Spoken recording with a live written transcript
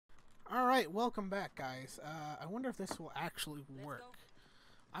Alright, welcome back, guys. I wonder if this will actually work.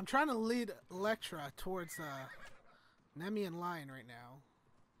 I'm trying to lead Electra towards Nemean line right now.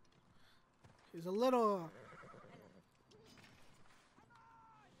 He's a little...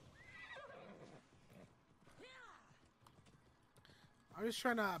 I'm just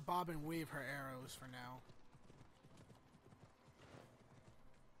trying to bob and weave her arrows for now.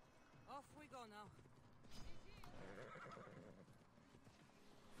 Off we go now.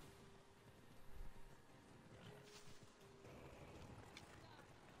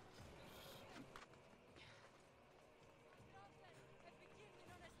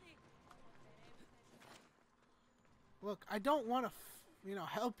 Look, I don't want to,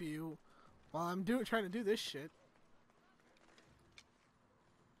 help you while I'm trying to do this shit.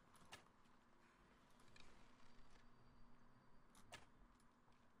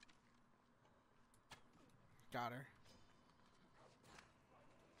 Got her.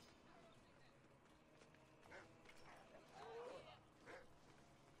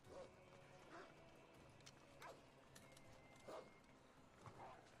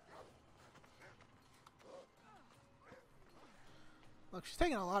 Look, she's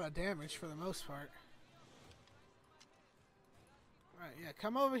taking a lot of damage for the most part. Alright, yeah,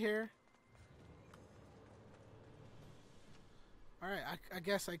 come over here. Alright, I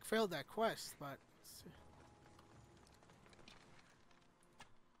guess I failed that quest, but...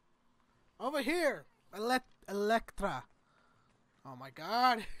 Over here! Electra! Oh my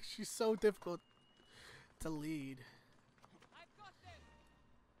god, she's so difficult to lead.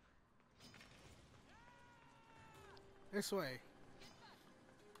 This way.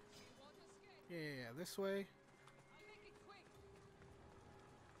 Yeah, this way.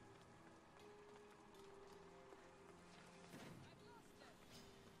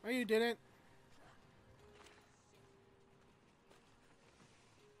 Oh, you didn't.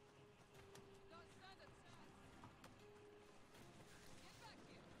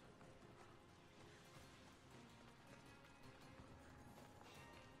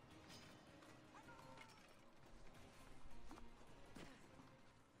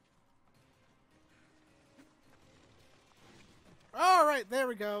 Alright, there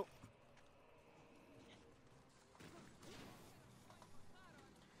we go.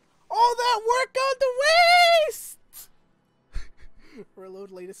 All that work on the waste!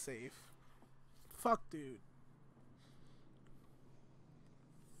 Reload latest save. Fuck, dude.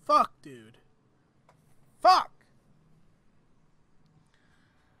 Fuck, dude. Fuck!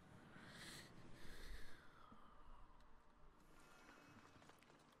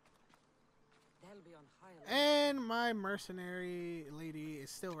 And my mercenary lady is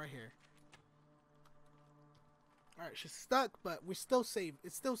still right here. Alright, she's stuck, but we still saved.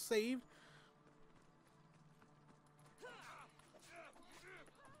 It's still saved.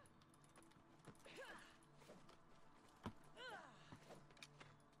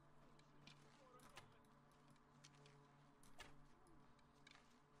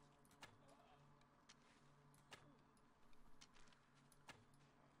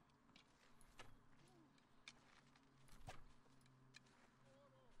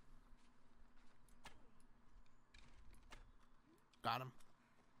 Got him.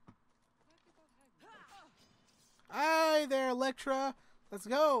 Hi there, Electra. Let's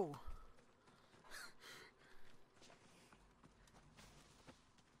go.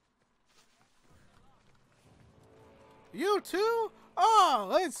 You too?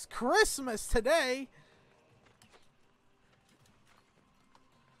 Oh, it's Christmas today.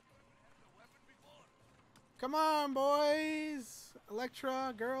 Come on, boys.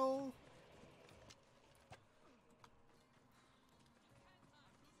 Electra, girl.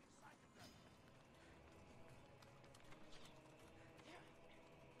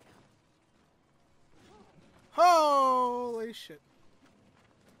 Holy shit.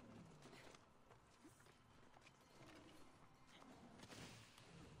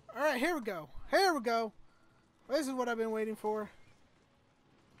 Alright, here we go. Here we go. This is what I've been waiting for.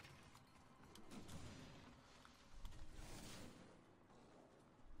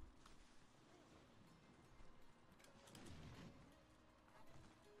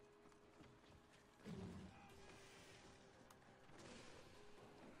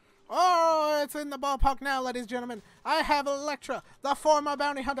 Oh, it's in the ballpark now, ladies and gentlemen. I have Electra, the former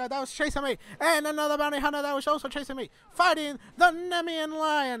bounty hunter that was chasing me, and another bounty hunter that was also chasing me, fighting the Nemean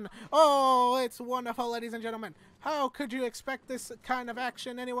lion. Oh, it's wonderful, ladies and gentlemen. How could you expect this kind of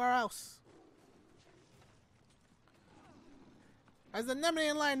action anywhere else? As the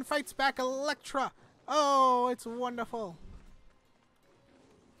Nemean lion fights back Electra. Oh, it's wonderful.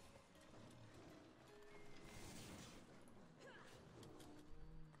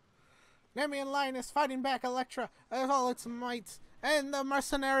 Nemean Lion is fighting back Electra with all its might. And the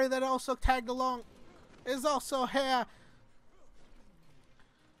Mercenary that also tagged along is also here.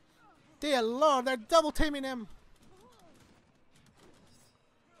 Dear Lord, they're double teaming him.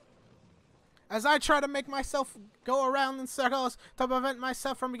 As I try to make myself go around in circles to prevent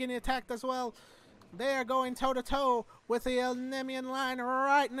myself from getting attacked as well. They are going toe to toe with the Nemean Lion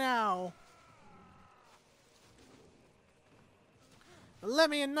right now. The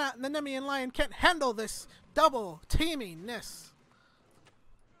Nemean Lion can't handle this double teamingness.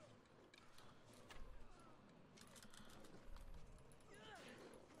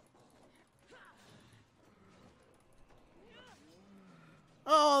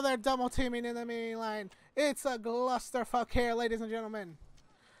 Oh, they're double teaming in the Nemean Lion. It's a clusterfuck here, ladies and gentlemen.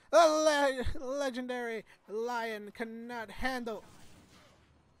 The legendary lion cannot handle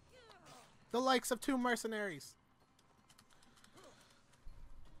the likes of two mercenaries.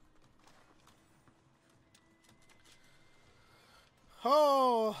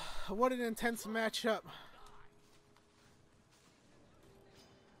 Oh, what an intense matchup.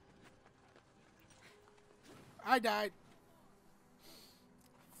 I died.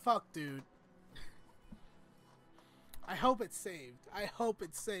 Fuck, dude. I hope it's saved. I hope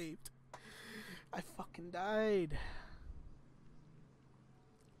it's saved. I fucking died.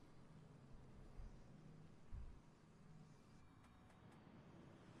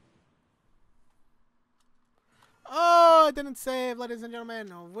 Oh, it didn't save, ladies and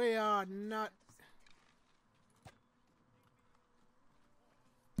gentlemen. We are not...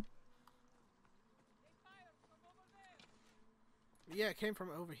 Yeah, it came from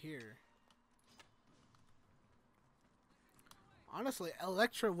over here. Honestly,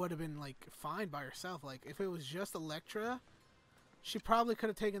 Electra would have been, like, fine by herself. Like, if it was just Electra, she probably could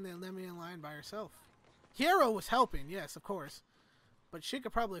have taken the Nemean Lion by herself. Hero was helping, yes, of course. But she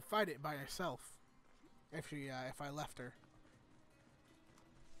could probably fight it by herself. If I left her.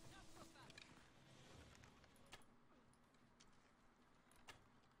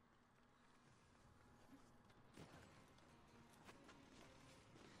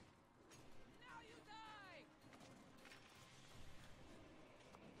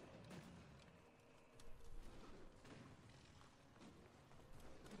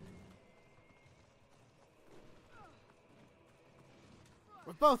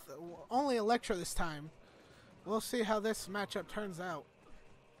 With both, only Electra this time. We'll see how this matchup turns out.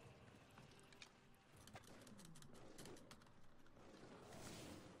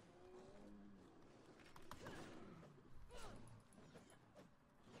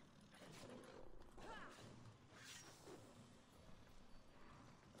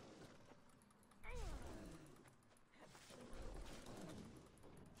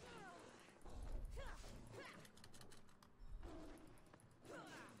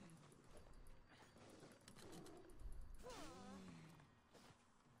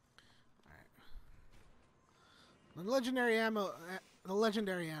 The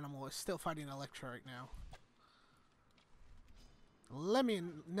legendary animal is still fighting Electra right now.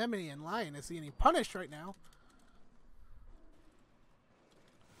 Nemean Lion is getting punished right now.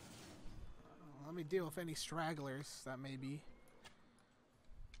 Let me deal with any stragglers that may be.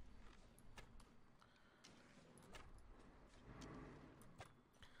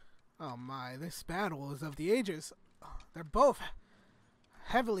 Oh my, this battle is of the ages. They're both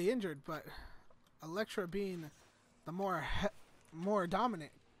heavily injured, but Electra being the more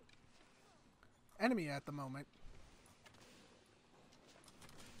dominant enemy at the moment.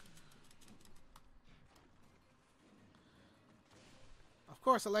 Of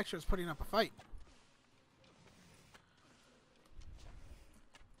course, Electra is putting up a fight.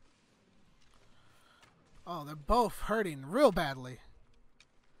 Oh, they're both hurting real badly.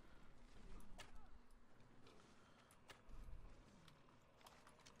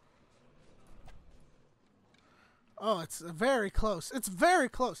 Oh, it's very close. It's very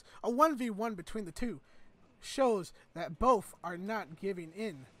close. A 1v1 between the two shows that both are not giving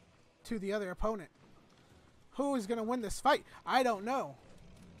in to the other opponent. Who is going to win this fight? I don't know.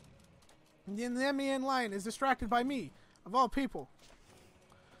 The Nemean Lion is distracted by me, of all people.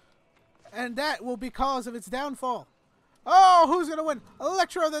 And that will be cause of its downfall. Oh, who's going to win?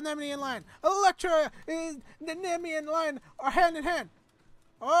 Electra or the Nemean Lion? Electra and the Nemean Lion are hand in hand.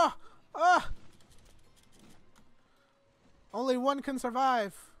 Oh, oh. Only one can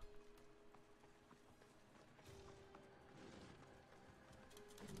survive.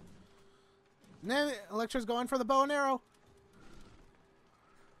 Electra's going for the bow and arrow.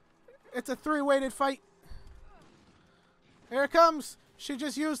 It's a three-weighted fight. Here it comes. She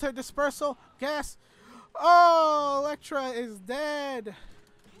just used her dispersal gas. Oh, Electra is dead.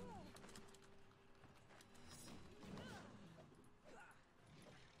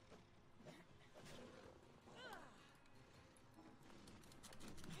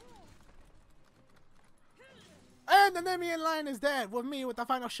 And the Nemean lion is dead with me with the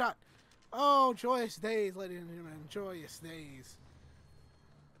final shot. Oh, joyous days, ladies and gentlemen. Joyous days.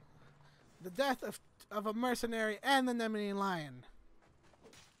 The death of a mercenary and the Nemean lion.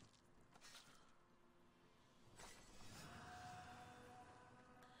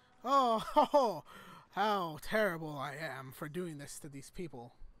 Oh, how terrible I am for doing this to these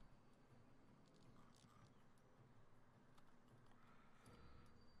people.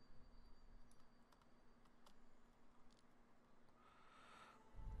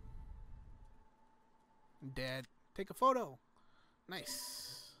 Dead. Take a photo.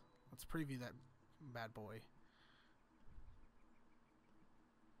 Nice. Let's preview that bad boy.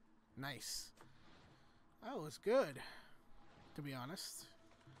 Nice. That was good, to be honest.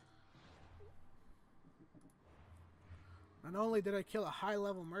 Not only did I kill a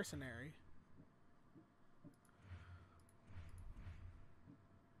high-level mercenary,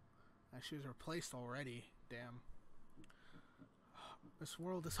 she was replaced already. Damn. This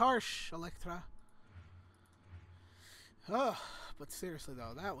world is harsh, Electra. Ugh, but seriously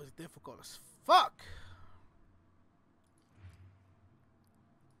though, that was difficult as fuck.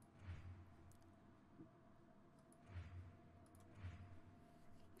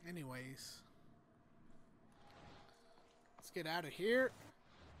 Anyways, let's get out of here.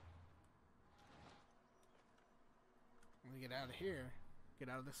 Let me get out of here. Get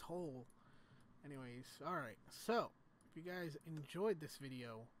out of this hole. Anyways, alright. So, if you guys enjoyed this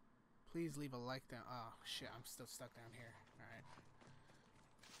video, please leave a like down. Oh, shit. I'm still stuck down here. Alright.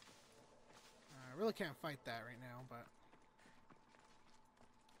 I really can't fight that right now, but...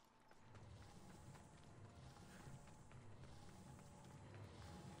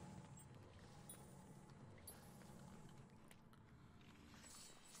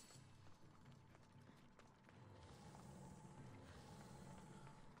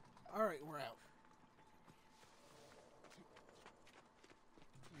 Alright, we're out.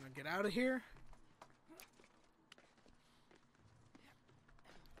 I'm gonna get out of here.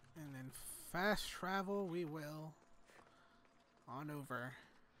 And then fast travel we will on over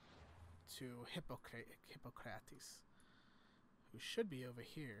to Hippocrates, who should be over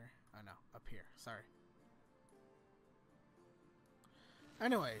here. Oh no, up here. Sorry.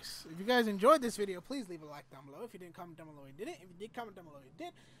 Anyways, if you guys enjoyed this video, please leave a like down below. If you didn't comment down below, you didn't. If you did comment down below, you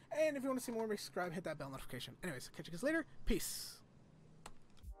did. And if you want to see more, subscribe, hit that bell notification. Anyways, catch you guys later. Peace.